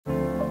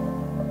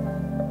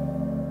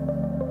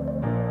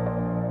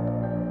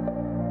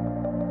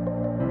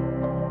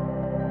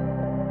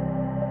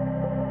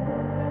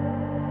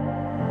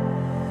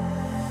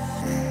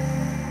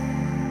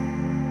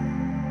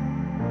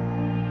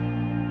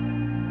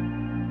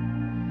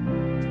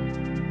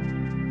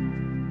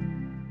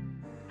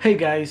Hey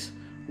guys,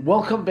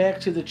 welcome back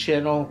to the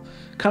channel.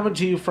 Coming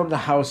to you from the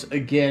house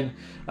again.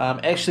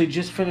 Actually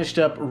just finished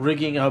up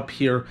rigging up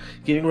here,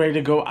 getting ready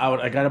to go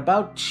out. I got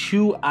about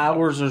 2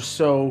 hours or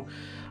so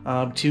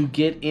to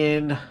get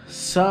in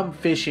some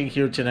fishing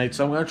here tonight,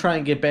 so I'm going to try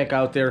and get back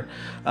out there.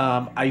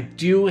 I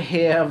do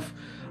have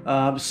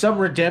some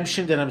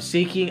redemption that I'm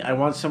seeking. I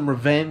want some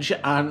revenge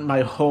on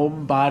my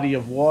home body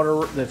of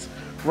water that's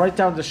right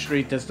down the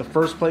street. That's the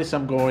first place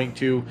I'm going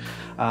to.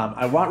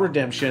 I want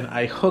redemption.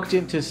 I hooked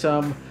into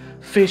some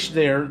fish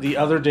there the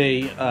other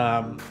day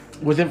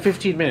within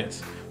 15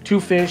 minutes. 2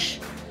 fish,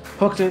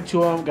 hooked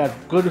into them, got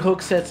good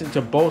hook sets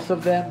into both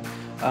of them.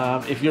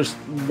 If you're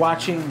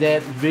watching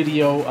that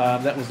video,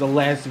 that was the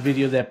last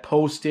video that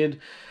posted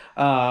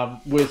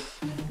with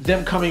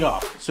them coming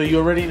off. So you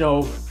already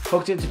know,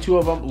 hooked into 2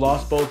 of them,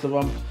 lost both of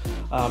them.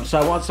 So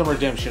I want some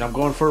redemption. I'm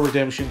going for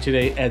redemption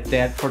today at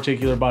that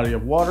particular body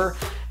of water.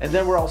 And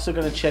then we're also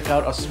going to check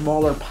out a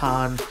smaller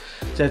pond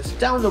that's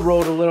down the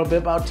road a little bit,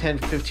 about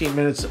 10-15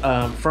 minutes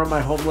from my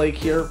home lake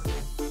here.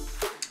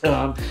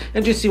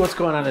 And just see what's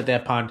going on at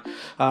that pond.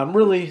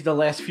 Really, the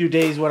last few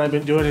days, what I've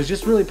been doing is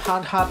just really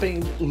pond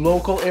hopping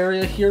local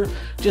area here,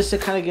 just to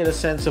kind of get a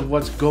sense of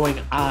what's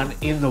going on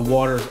in the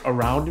waters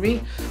around me.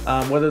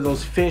 Whether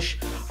those fish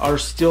are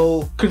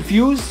still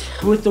confused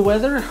with the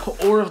weather,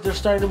 or if they're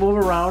starting to move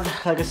around.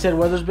 Like I said,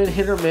 weather's been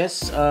hit or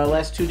miss.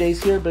 Last 2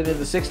 days here, been in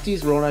the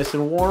 60s, real nice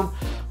and warm.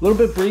 A little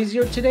bit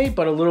breezier today,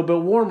 but a little bit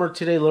warmer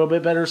today, a little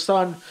bit better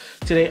sun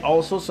today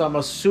also. So I'm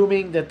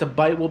assuming that the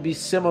bite will be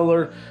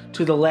similar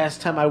to the last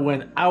time I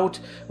went out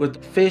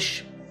with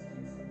fish,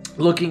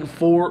 looking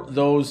for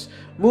those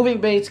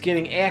moving baits,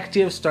 getting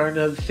active, starting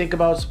to think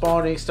about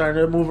spawning,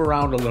 starting to move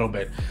around a little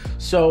bit.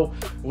 So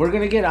we're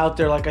gonna get out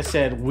there. Like I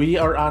said, we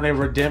are on a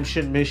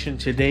redemption mission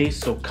today,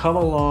 so come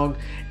along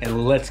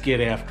and let's get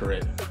after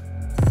it.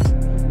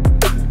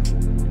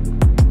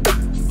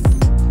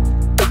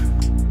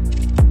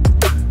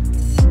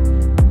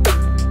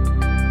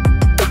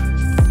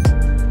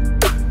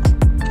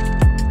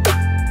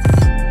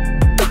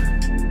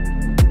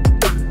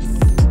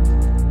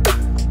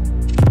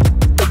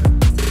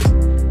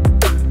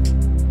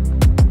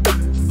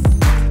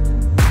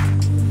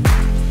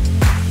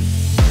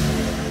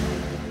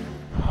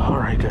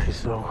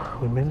 So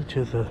we made it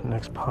to the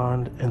next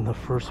pond, and the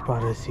first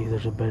spot I see,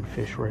 there's a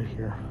bedfish right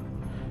here.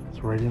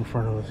 It's right in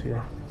front of us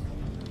here.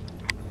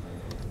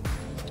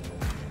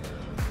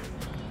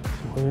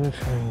 So we're gonna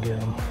try and get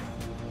him.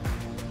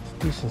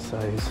 It's decent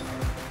size.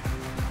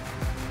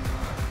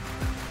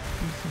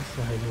 Decent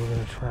size, we're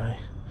gonna try.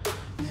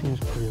 Seems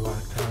pretty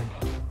locked down.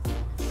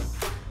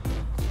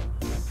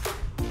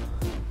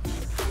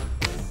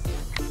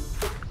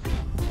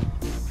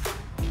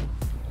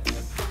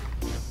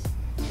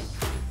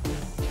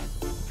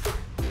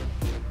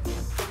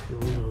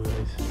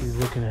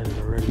 Looking at it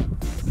already.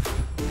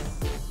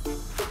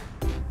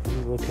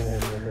 He's looking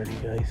at it already,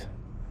 guys.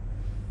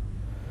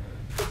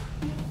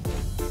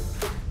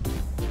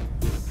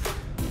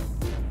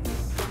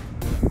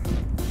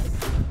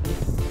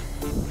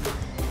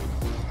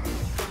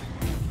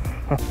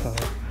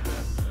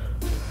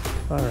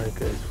 Alright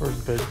guys,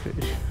 first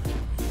bedfish.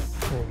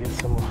 Gonna get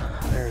some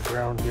higher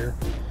ground here.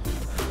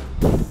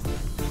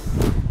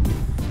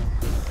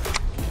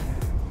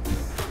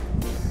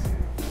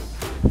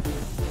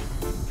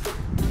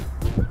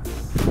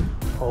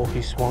 Oh,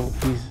 he swung,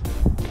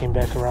 came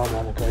back around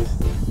on it, guys.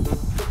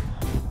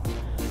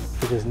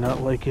 He does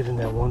not like it in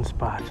that one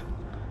spot.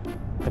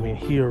 I mean,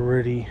 he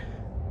already...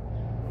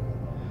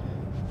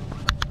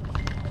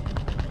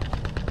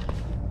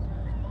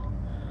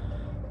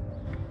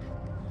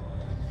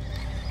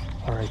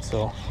 Alright,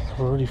 so I've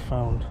already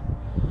found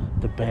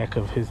the back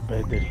of his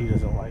bed that he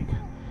doesn't like.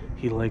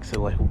 He likes it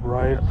like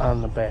right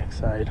on the back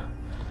side.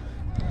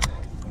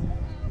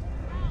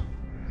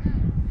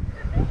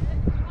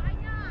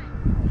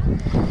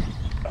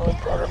 I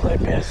brought it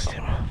right past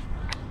him.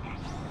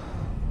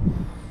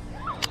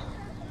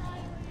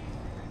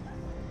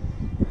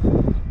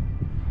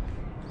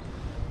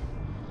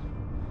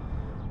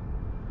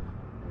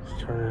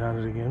 Let's turn it on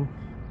it again.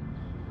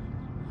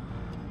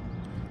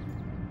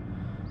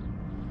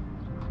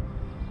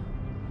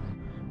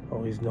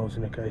 Oh, he's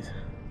nosing it, guys.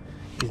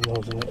 He's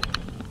nosing it.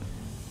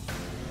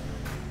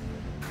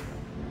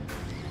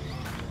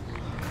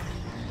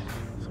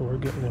 So we're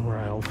getting him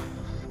riled.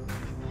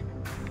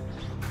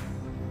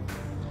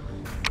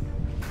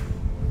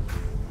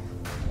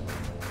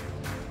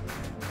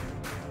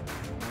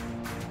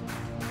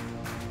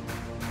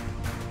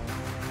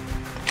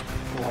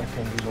 I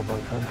can use a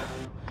bug gun.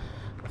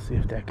 Let's see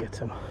if that gets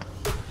him.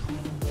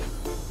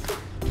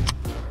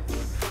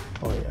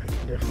 Oh yeah, I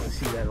can definitely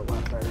see that a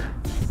lot better.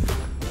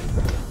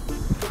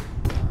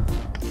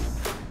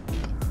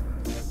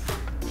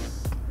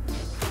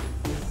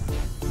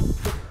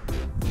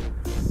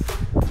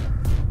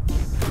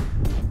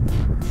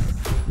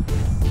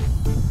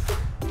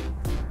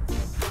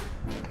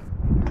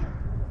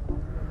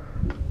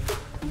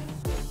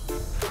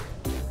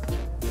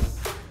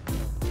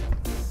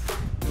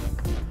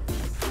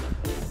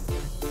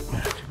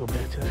 Go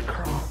back to that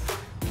crawl.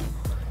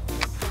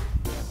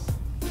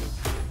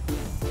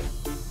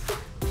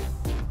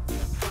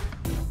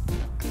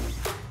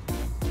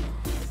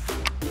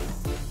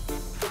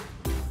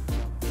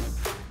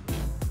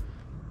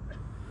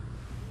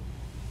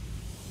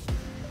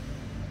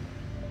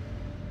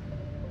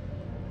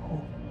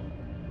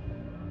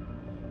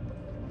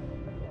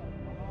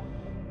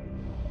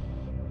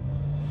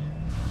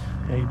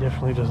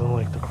 definitely doesn't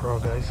like the crawl,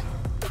 guys.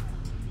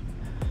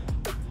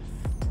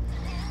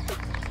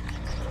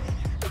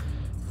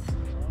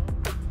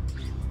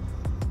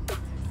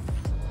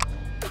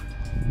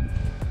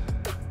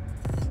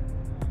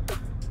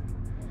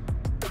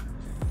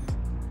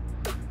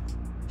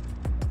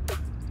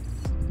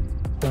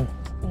 Oh.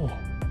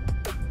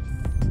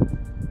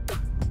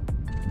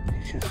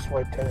 He just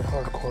swiped at it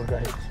hardcore,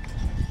 guys.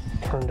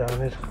 Turned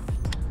on it.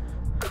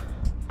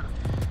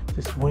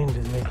 This wind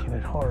is making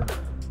it hard.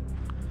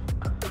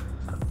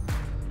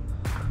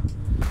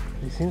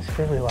 He seems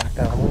fairly locked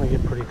down. I'm gonna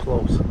get pretty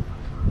close.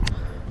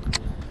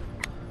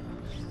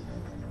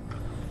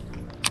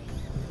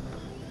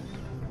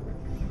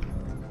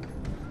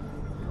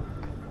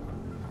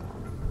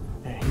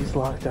 Yeah, he's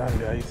locked on,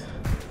 guys.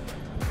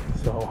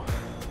 So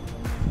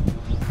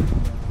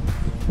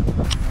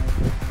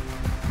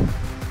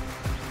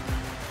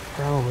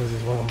problem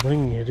is when I'm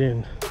bringing it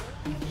in,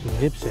 he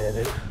nips at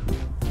it.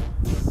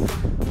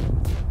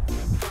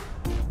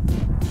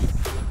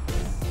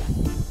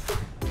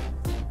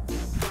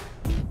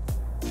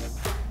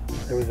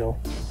 There we go.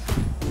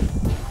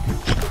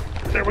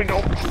 There we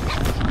go.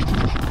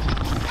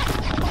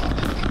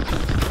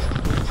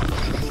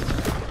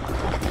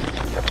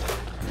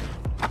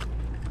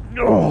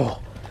 Oh,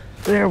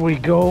 there we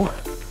go.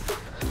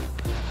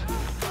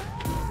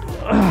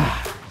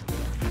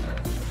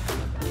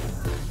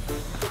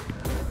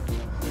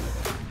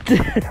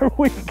 There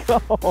we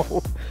go.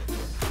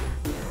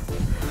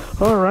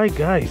 All right,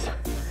 guys.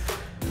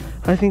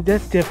 I think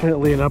that's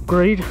definitely an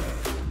upgrade.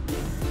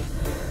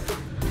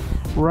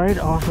 Right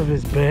off of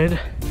his bed.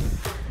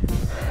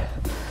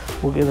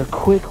 We'll get a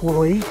quick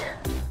weight.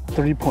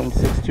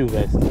 3.62,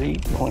 guys.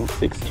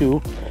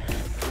 3.62.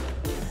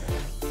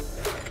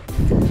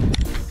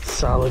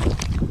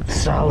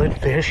 Solid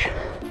fish.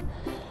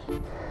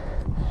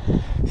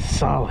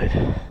 Solid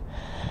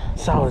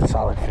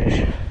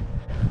fish.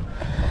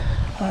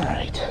 All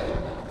right.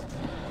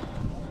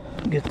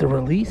 Get the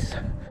release.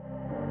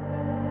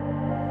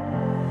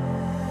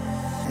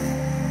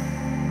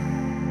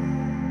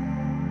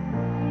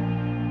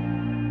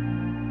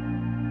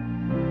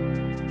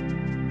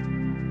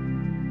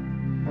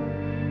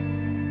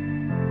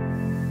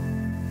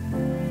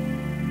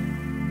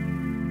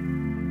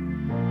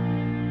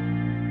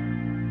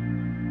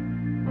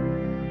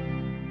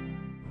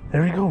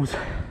 There he goes.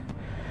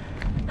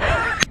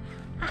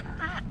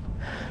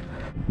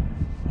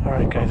 All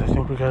right, guys, I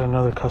think we got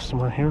another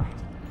customer here.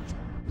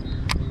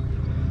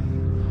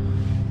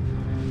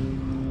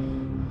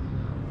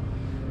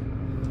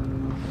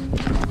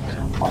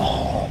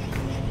 Oh.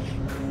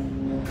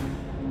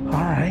 All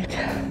right.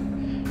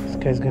 This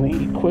guy's gonna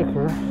eat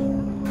quicker.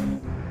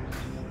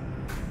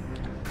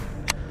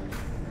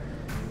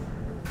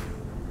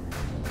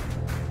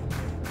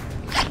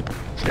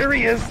 There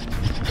he is.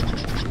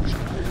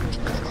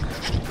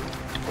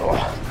 Oh.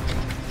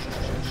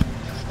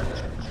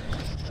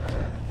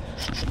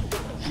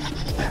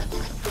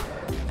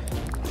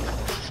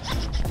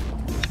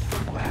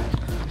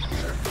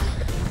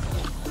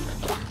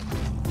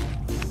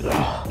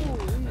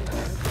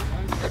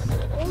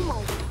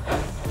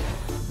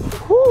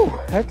 Whew,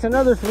 that's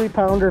another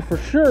 3-pounder for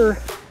sure.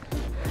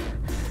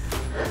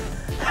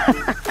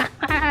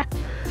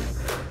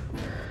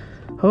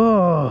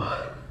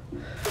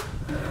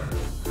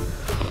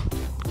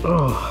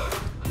 Oh,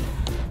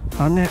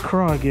 on that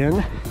craw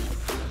again.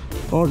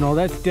 Oh no,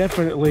 that's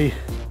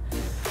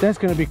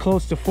gonna be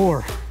close to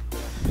 4.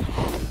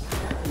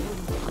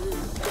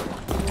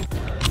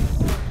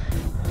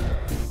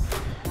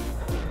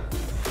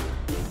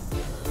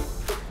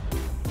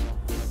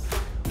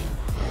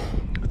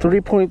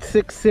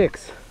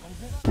 .66.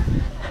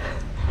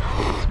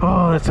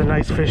 Oh, that's a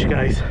nice fish,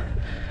 guys.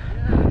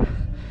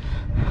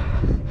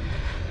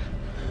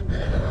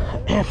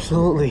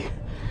 Absolutely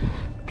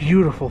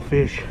beautiful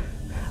fish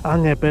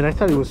on that bed. I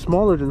thought he was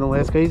smaller than the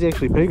last guy. He's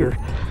actually bigger.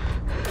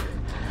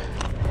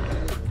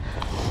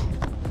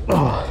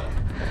 Oh,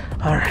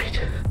 all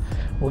right.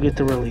 We'll get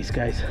the release,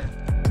 guys.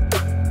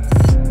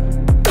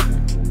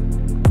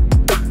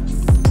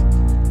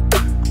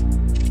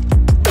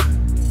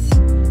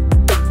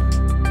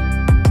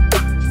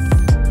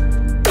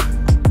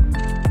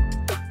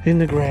 In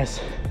the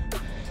grass,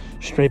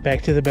 straight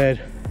back to the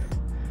bed.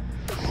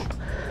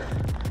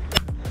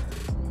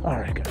 All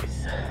right,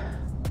 guys.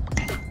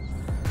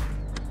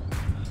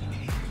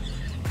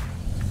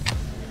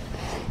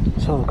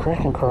 So the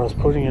Kraken car is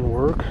putting in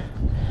work.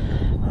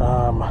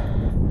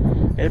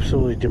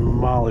 Absolutely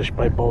demolished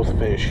by both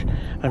fish.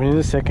 I mean,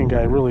 this second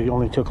guy really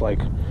only took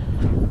like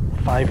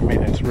 5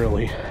 minutes,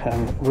 really,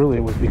 and really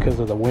it was because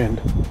of the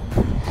wind.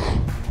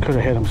 Could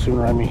have had him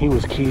sooner. I mean, he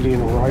was keyed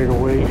in right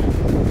away.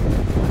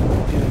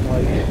 Didn't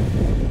like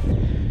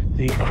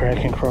the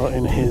Kraken crawl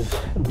in his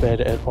bed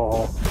at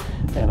all,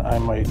 and I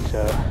might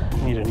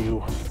need a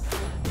new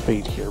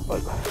bait here,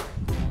 but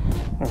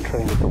I'm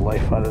trying to get the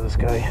life out of this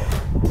guy.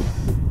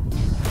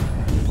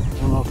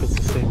 I don't know if it's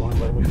the same one,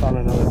 but we found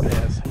another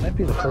bass. It might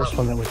be the first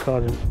one that we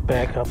caught him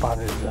back up on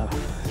his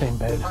same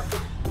bed. So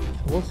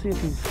we'll see if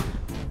he's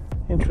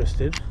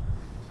interested.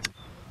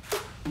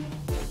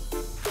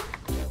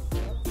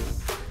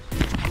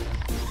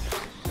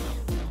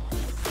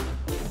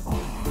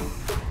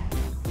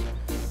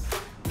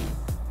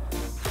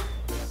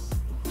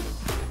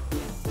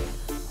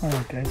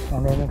 Alright guys,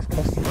 found our next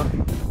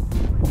customer.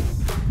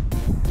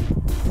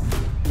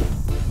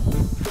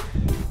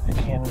 I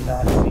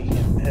cannot see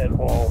him at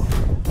all,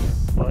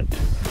 but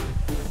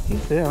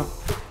he's there.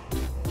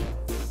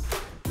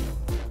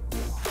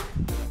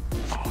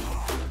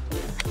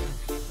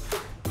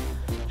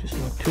 Just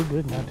look too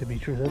good not to be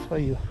true. That's why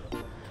you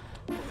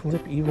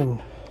flip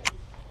even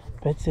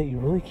beds that you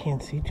really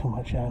can't see too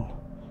much on.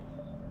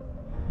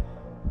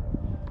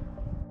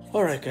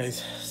 Alright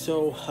guys,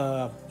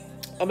 so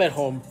I'm at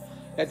home.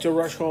 Had to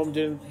rush home,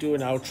 didn't do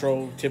an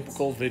outro.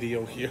 Typical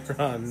video here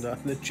on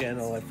the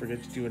channel. I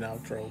forget to do an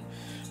outro.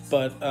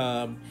 But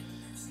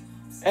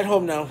at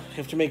home now.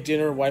 Have to make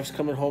dinner. Wife's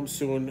coming home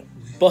soon.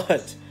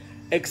 But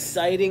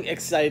exciting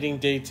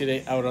day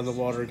today out on the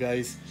water,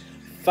 guys.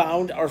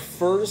 Found our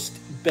first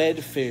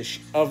bedfish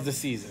of the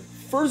season.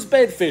 First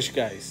bedfish,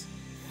 guys.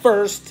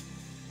 First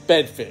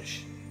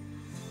bedfish.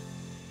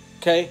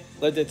 Okay?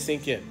 Let that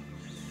sink in.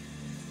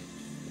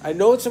 I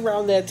know it's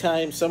around that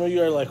time. Some of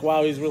you are like,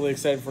 wow, he's really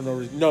excited for no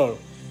reason. No,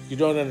 you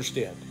don't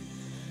understand.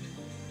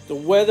 The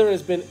weather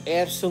has been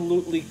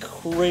absolutely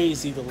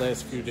crazy the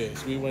last few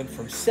days. We went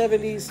from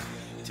 70s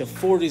to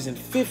 40s and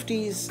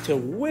 50s to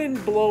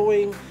wind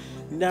blowing.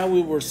 Now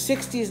we were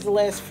 60s the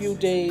last few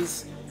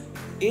days.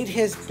 It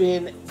has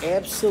been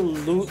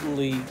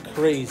absolutely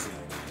crazy.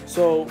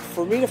 So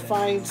for me to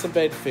find some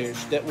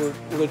bedfish that were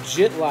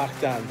legit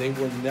locked on, they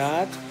were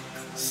not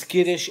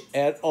skittish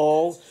at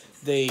all.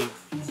 They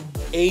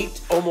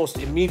ate almost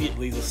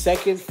immediately. The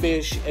second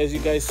fish, as you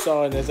guys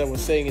saw and as I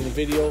was saying in the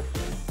video,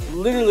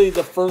 literally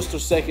the first or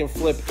second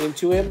flip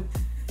into him,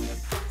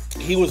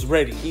 he was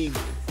ready. He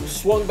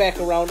swung back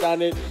around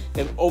on it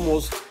and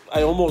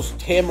I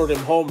almost hammered him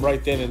home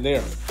right then and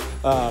there.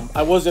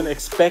 I wasn't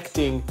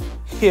expecting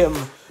him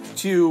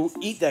to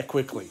eat that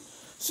quickly,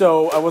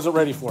 so I wasn't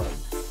ready for him.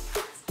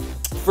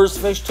 First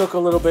fish took a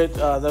little bit.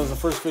 That was the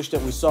first fish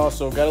that we saw,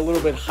 so got a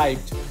little bit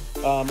hyped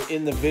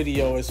in the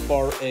video as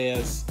far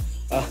as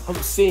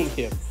seeing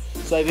him.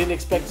 So I didn't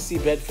expect to see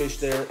bedfish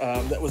there.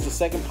 That was the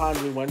second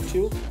pond we went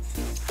to.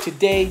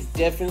 Today,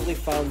 definitely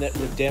found that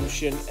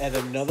redemption at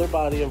another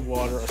body of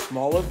water, a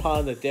smaller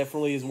pond that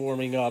definitely is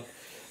warming up.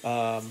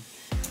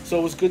 So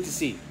it was good to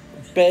see.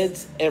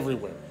 Beds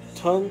everywhere.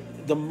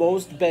 The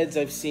most beds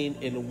I've seen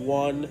in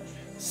one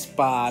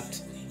spot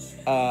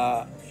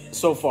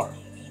so far.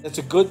 That's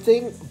a good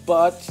thing,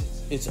 but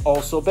it's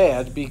also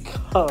bad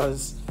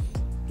because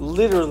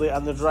literally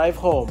on the drive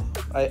home,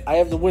 I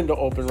have the window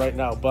open right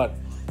now, but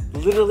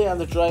literally on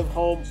the drive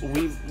home,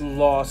 we've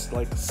lost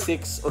like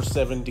 6 or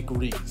 7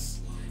 degrees.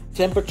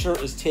 Temperature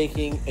is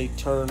taking a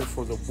turn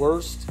for the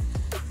worst.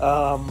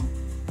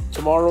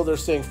 Tomorrow they're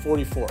saying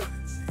 44.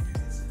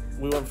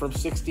 We went from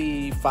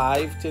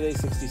 65 today,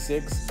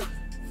 66,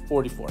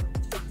 44.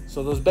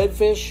 So those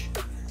bedfish,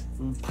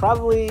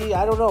 probably,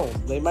 I don't know.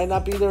 They might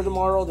not be there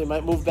tomorrow. They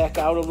might move back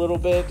out a little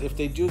bit. If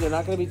they do, they're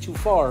not going to be too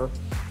far.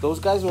 Those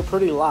guys were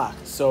pretty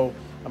locked. So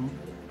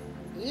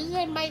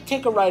I might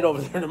take a ride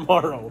over there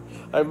tomorrow.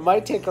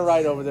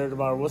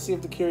 We'll see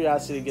if the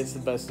curiosity gets the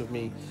best of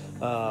me.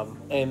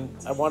 And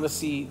I want to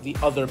see the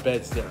other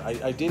beds there.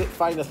 I didn't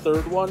find a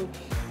third one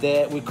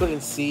that we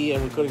couldn't see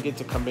and we couldn't get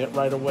to commit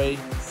right away.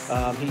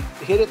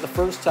 He hit it the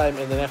first time,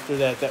 and then after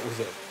that, that was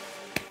it.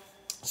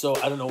 So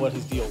I don't know what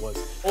his deal was.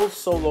 All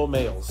solo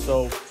males.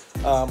 So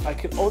I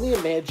can only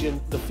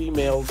imagine the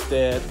females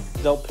that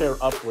they'll pair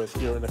up with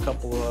here in a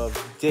couple of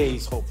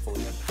days,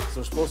 hopefully. So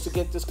we're supposed to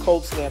get this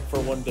cold snap for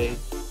one day.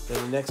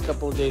 Then the next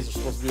couple of days are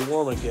supposed to be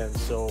warm again.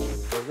 So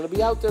we're going to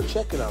be out there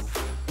checking them.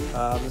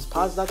 This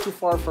pond's not too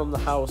far from the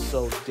house,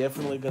 so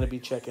definitely going to be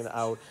checking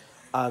out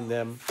on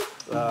them.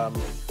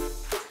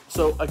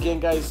 So again,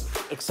 guys,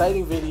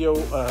 exciting video.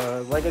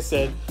 Like I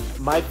said,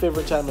 my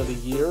favorite time of the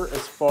year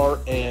as far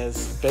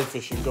as bed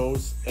fishing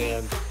goes,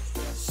 and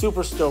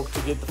super stoked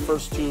to get the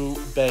first 2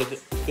 bed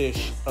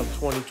fish of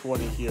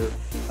 2020 here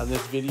on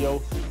this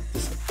video.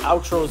 This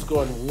outro is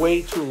going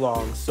way too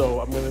long, so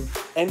I'm going to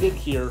end it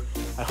here.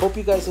 I hope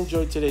you guys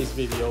enjoyed today's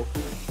video.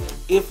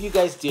 If you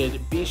guys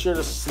did, be sure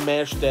to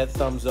smash that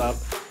thumbs up.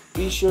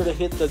 Be sure to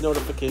hit the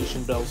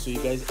notification bell so you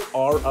guys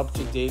are up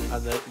to date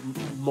on the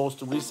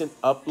most recent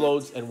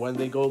uploads and when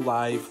they go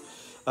live.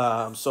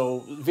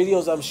 So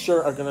videos, I'm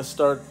sure, are going to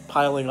start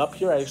piling up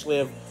here. I actually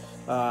have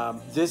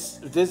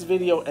this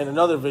video and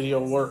another video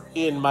were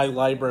in my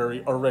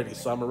library already,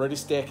 so I'm already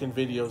stacking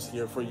videos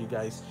here for you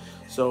guys.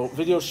 So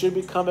videos should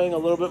be coming a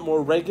little bit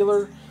more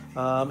regular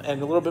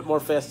and a little bit more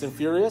fast and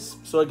furious.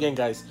 So again,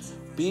 guys,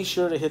 be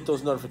sure to hit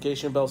those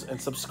notification bells and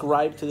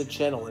subscribe to the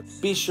channel.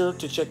 And be sure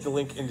to check the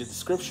link in the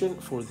description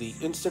for the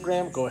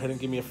Instagram. Go ahead and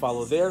give me a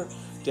follow there.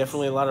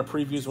 Definitely a lot of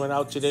previews went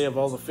out today of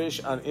all the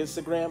fish on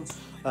Instagram.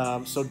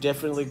 So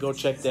definitely go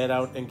check that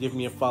out and give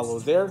me a follow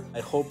there. I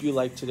hope you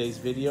liked today's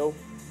video.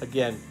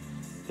 Again,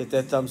 hit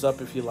that thumbs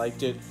up if you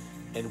liked it,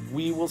 and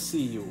we will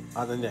see you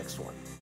on the next one.